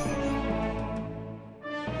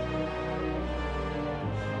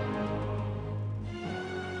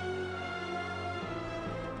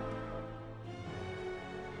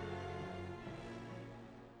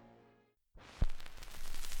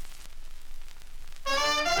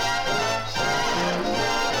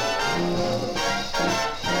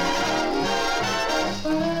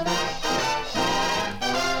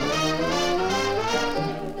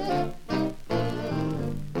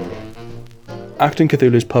 Acting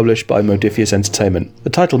Cthulhu is published by Modifius Entertainment. The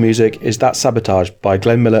title music is That Sabotage by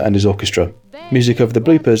Glenn Miller and his orchestra. Music of the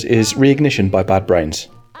bloopers is Reignition by Bad Brains.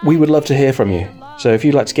 We would love to hear from you, so if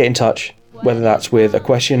you'd like to get in touch, whether that's with a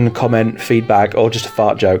question, comment, feedback, or just a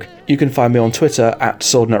fart joke, you can find me on Twitter at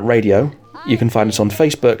SwordNutRadio, you can find us on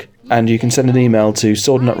Facebook, and you can send an email to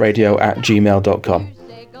swordnutradio@gmail.com.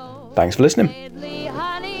 Thanks for listening. Lately,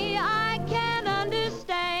 honey, I can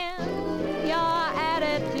understand your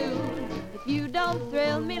attitude. If you don't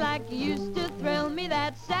thrill me like you used to thrill me,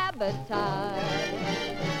 that's sabotage.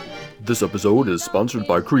 This episode is sponsored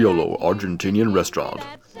by Criollo Argentinian Restaurant.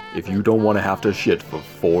 If you don't want to have to shit for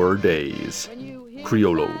 4 days,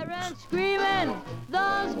 Criollo's. Screaming,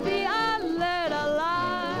 those be a little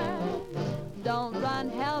lies. Don't run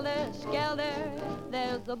helter-skelter.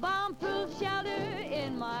 There's a bomb-proof shelter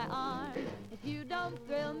in my arms. If you don't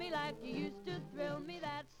thrill me like you used to thrill me,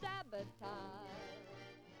 that's sabotage.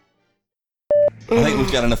 I think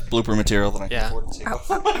we've got enough blooper material that I can Yeah.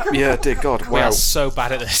 afford to. Yeah, dear God, We wow. are so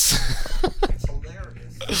bad at this.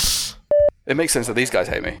 It makes sense that these guys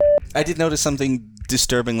hate me. I did notice something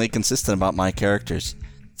disturbingly consistent about my characters.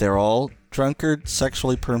 They're all drunkard,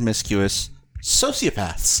 sexually promiscuous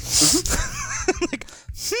sociopaths. Like,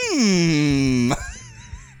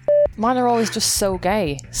 Mine are always just so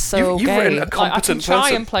gay. So You've gay. written a Like, I can competent try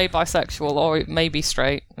person. and play bisexual or maybe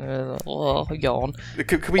straight. Yawn.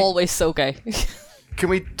 Can we, Always so gay. can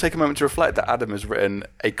we take a moment to reflect that Adam has written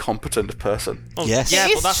a competent person? Oh, Yes. yeah, It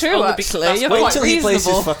but is that's true, only actually. that's You're only- Wait quite till he plays his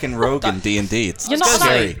reasonable. fucking rogue in D&D. It's You're not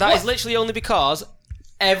Seriously, like- that is literally only because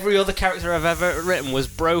every other character I've ever written was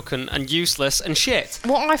broken and useless and shit.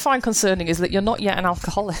 What I find concerning is that you're not yet an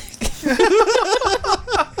alcoholic.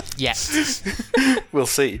 Yes. We'll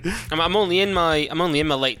see. I'm only in my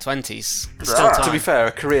late 20s. There's still time. To be fair,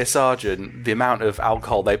 a career sergeant, the amount of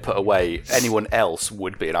alcohol they put away, anyone else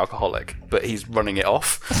would be an alcoholic, but he's running it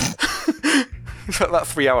off. That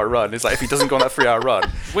 3-hour run is like, if he doesn't go on that 3-hour run,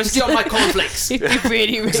 Whiskey on my cornflakes. You'd be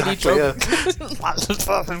really, really Exactly, drunk.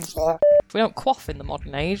 We don't quaff in the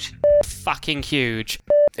modern age. Fucking huge.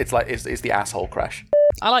 it's like it's the asshole crash.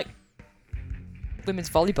 I like women's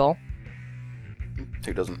volleyball.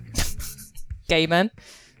 Who doesn't? Gay men.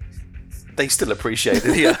 They still appreciate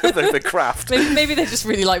the craft. Maybe they just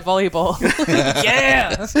really like volleyball.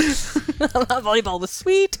 Yeah! That volleyball was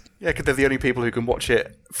sweet. Yeah, because they're the only people who can watch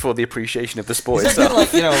it for the appreciation of the sport Is that itself.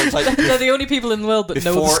 like, you know, it's like They're the only people in the world that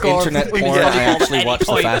know the before score internet of porn, women's I volleyball at actually any watched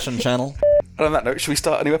the point. Fashion Channel. And on that note, should we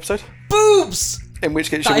start a new episode? Boobs! In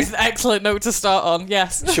which case, That should is an excellent note to start on,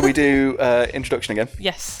 yes. we do introduction again?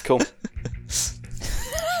 Yes. Cool.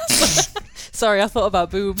 Sorry, I thought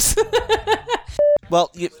about boobs.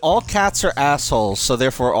 Well, all cats are assholes, so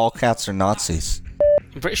therefore all cats are Nazis.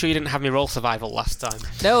 I'm pretty sure you didn't have me roll survival last time.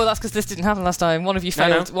 No, that's because this didn't happen last time. One of you No,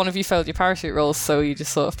 no. failed. One of you failed your parachute rolls, so you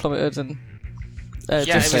just sort of plummeted and. Yeah,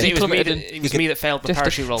 just it was me plummeted that, and it was me that failed the drifted.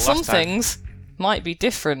 parachute roll Some last time. things might be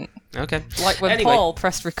different, Okay. like when Anyway. Paul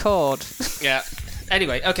pressed record. Yeah.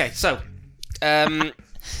 Anyway, okay, so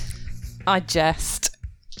I jest.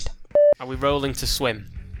 are we rolling to swim?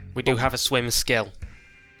 We do have a swim skill.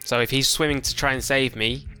 So if he's swimming to try and save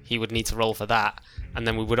me, he would need to roll for that, and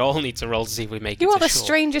then we would all need to roll to see if we make You it are to the shore.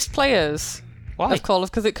 strangest players Why? of Call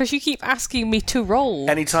of because you keep asking me to roll.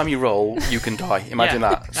 Anytime you roll, you can die. Imagine Yeah.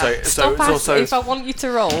 that. So Stop it's asking. also If I want you to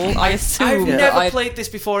roll, I assume I've that never I. played this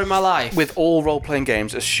before in my life. with all role-playing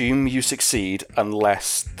games, assume you succeed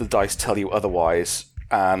unless the dice tell you otherwise,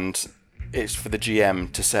 and it's for the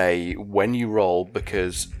GM to say when you roll,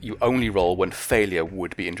 because you only roll when failure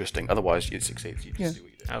would be interesting. Otherwise, you'd succeed. You just do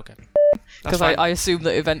what you do. Okay. Because That's fine. I assume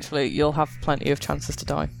that eventually you'll have plenty of chances to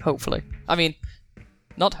die. Hopefully. I mean,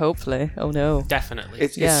 not hopefully. Oh no. Definitely.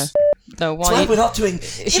 It's, Yeah. it's No, why? not doing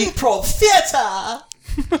improv theatre!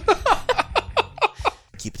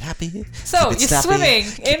 Keep it happy. So, keep it you're snappy, swimming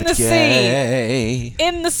keep in it the sea. gay.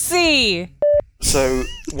 In the sea. so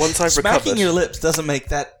once I've Smacking recovered. your lips doesn't make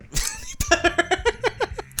that any better.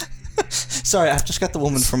 Sorry, I've just got the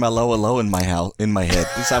woman from Hello in my head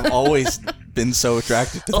because I've always been so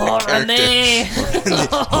attracted to that Oh, character. Renee.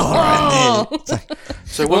 Oh, Renee. It's like,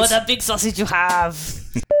 So once What a big sausage you have.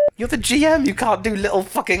 you're the GM, you can't do little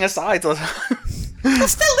fucking asides. Or I'm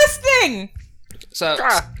still listening. So,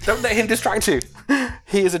 don't let him distract you.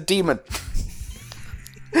 He is a demon,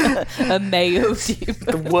 A Mayo demon.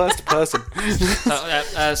 the worst person.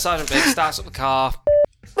 Sergeant Big starts up the car.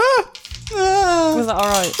 Was that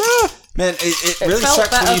alright? man, it really Felt sucks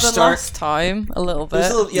better when you than start. last time, a little It was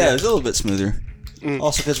bit. a little, yeah, it was a little bit smoother.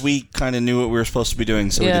 Also, because we kind of knew what we were supposed to be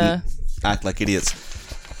doing, so we Yeah. didn't act like idiots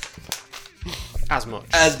As much.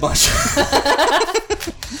 as much.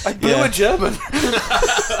 I blew Yeah. a German.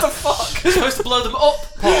 You're supposed to blow them up,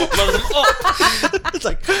 Paul. Blow them up. It's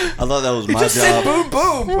like I thought that was my Just said job.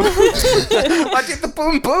 boom boom. I did the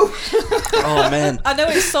boom boom. Oh man, I know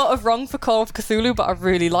it's sort of wrong for Call of Cthulhu, but I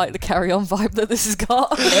really like the carry-on vibe that this has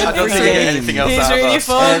got. I don't Every think game. anything else It's out of really us.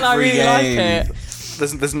 fun. I Every really like game.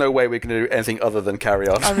 it. There's no way we can do anything other than carry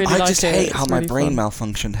on. I really I like just it. hate It's how my really brain fun.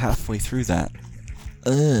 malfunctioned halfway through that.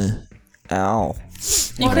 Ow.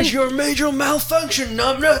 You What can- is your major malfunction,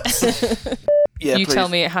 numbnuts? Yeah, you tell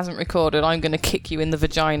please. me it hasn't recorded, I'm going to kick you in the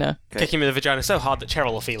vagina. Kick him in the vagina so hard that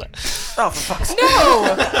Cheryl will feel it. Oh, for fuck's sake.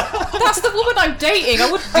 No! That's the woman I'm dating.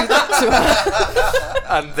 I wouldn't do that to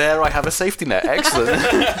her. And there I have a safety net. Excellent.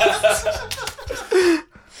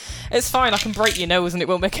 It's fine, I can break your nose and it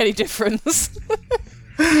won't make any difference.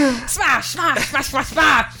 Smash, smash, smash, smash,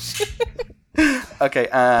 smash! Okay,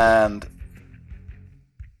 and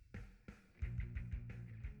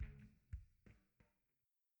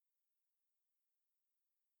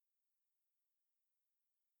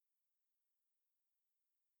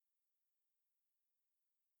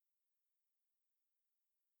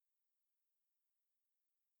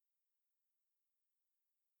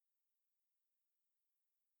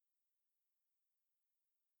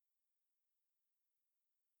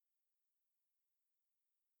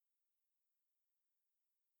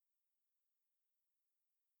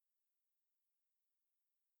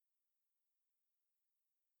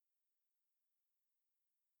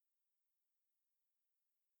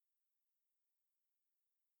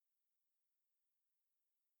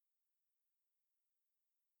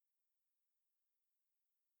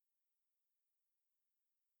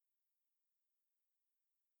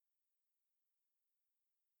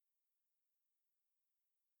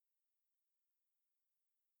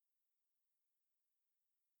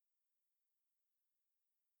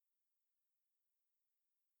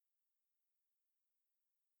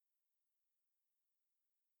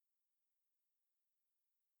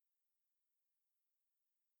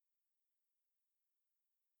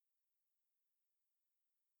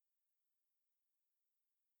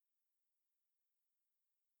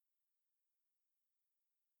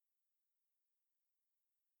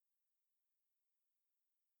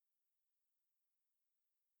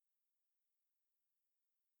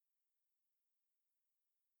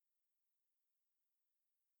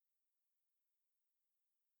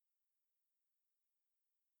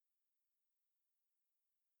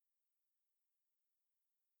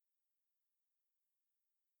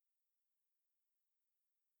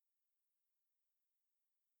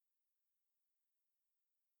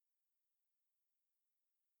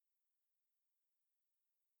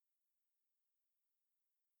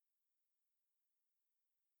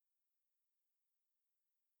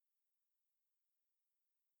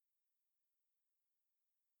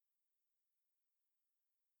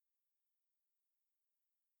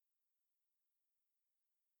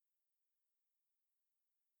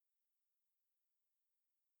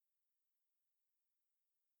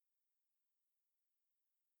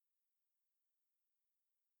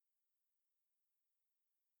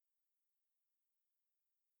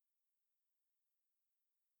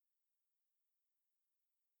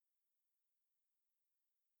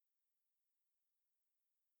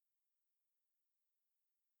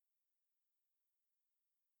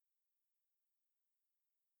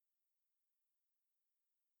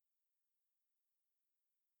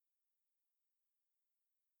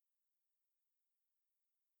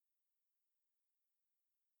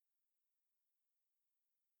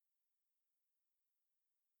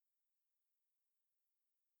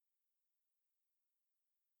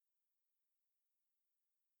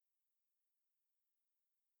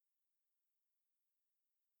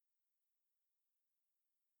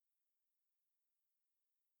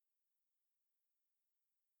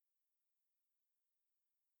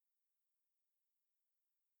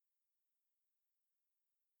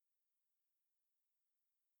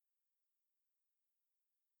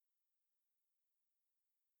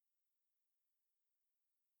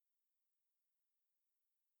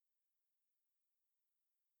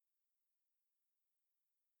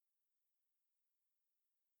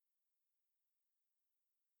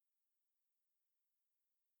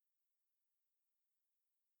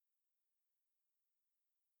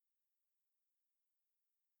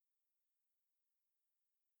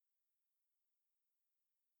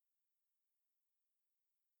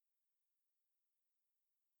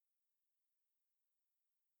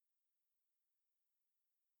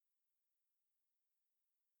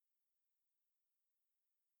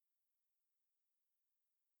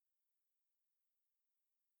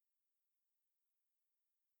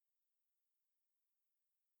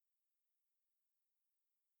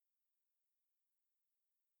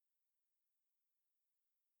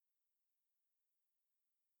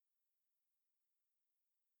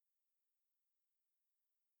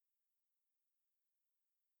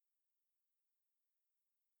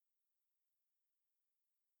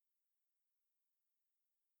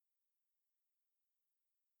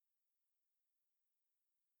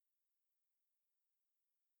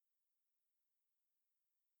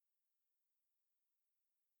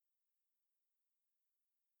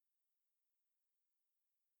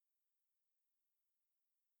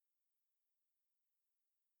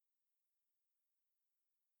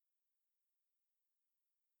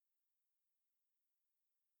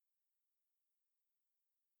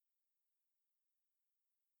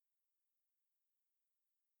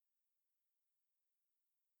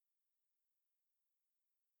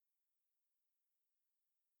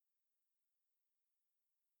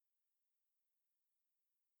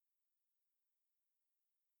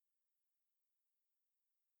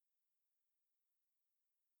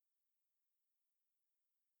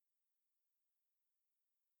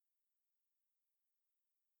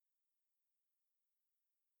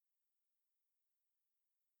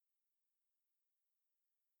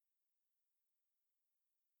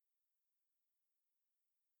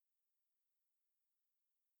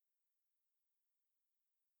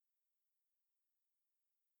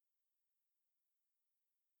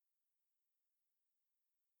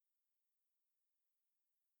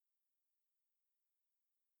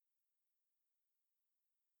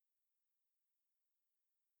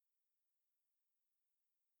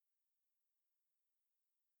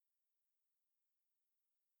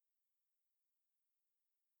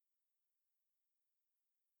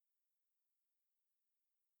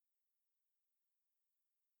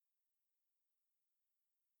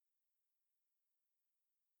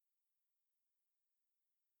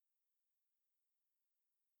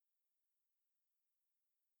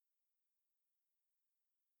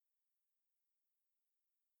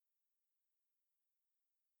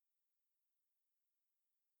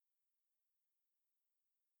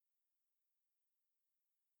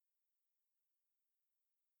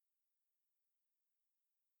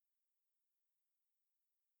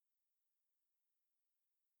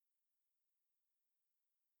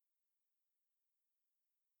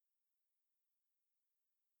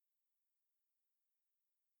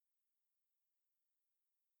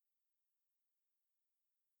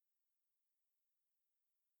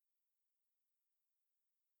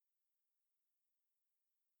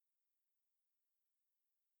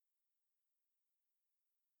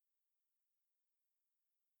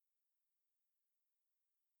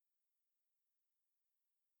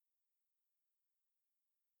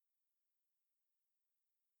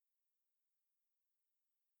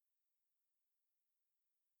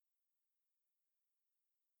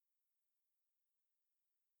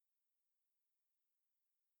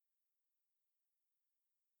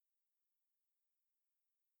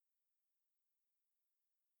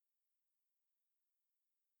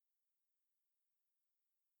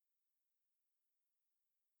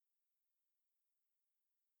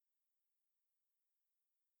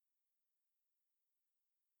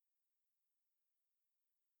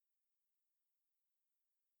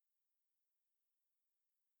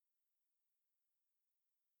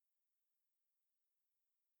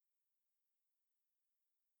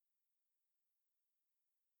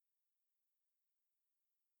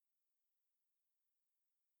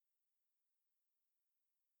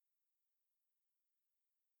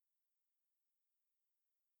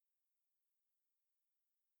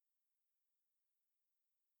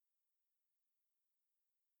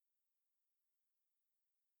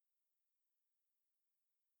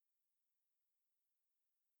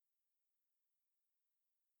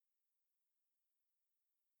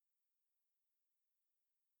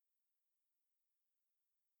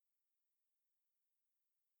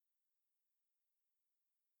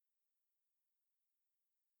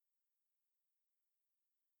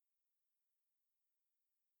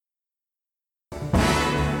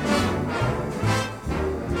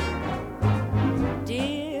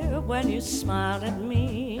when you smiled at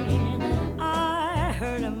me, I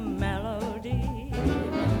heard a melody.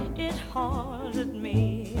 It haunted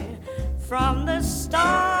me from the start.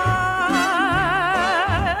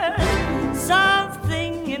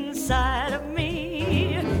 Something inside of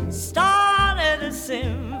me started a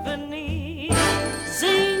symphony.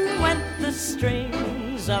 Sing went the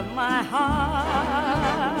strings of my heart.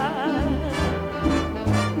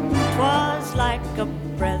 'Twas like a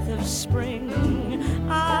breath of spring.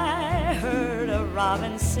 I heard a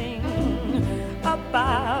robin sing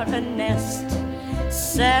about a nest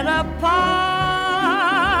set apart.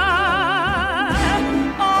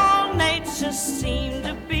 All nature seemed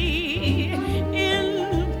to be in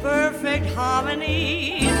perfect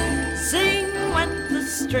harmony. Sing went the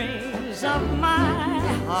strings of my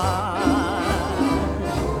heart.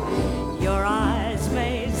 Your eyes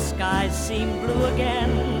made skies seem blue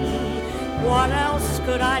again. What else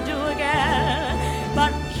could I do again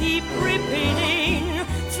but keep repeating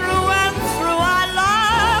through and through? I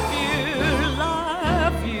love you,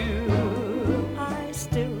 love you. I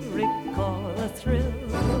still recall the thrill.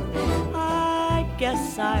 I guess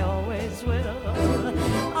I always will.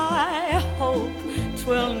 I hope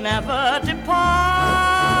 'twill never depart.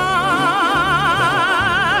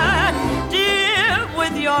 Dear,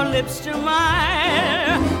 with your lips to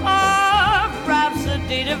mine,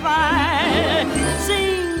 rhapsody divine,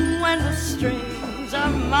 sing when the strings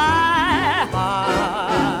of my heart.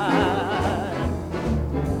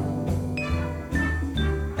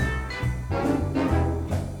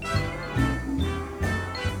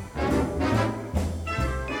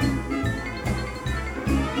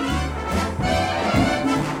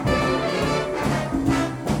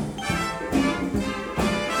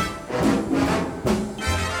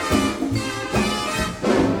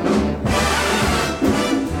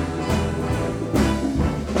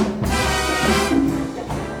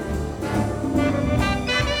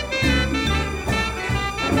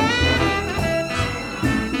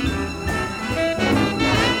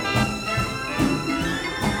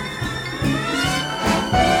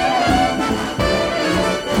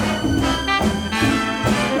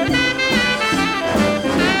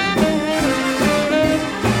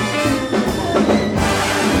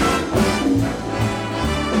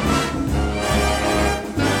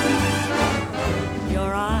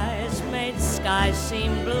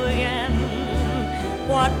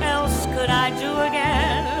 What else could I do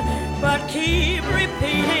again but keep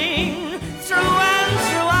repeating through and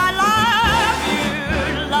through? I love you,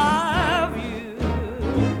 love you.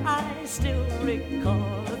 I still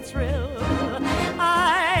recall the thrill.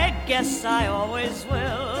 I guess I always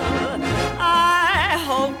will. I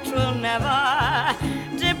hope 'twill never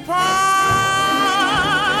depart.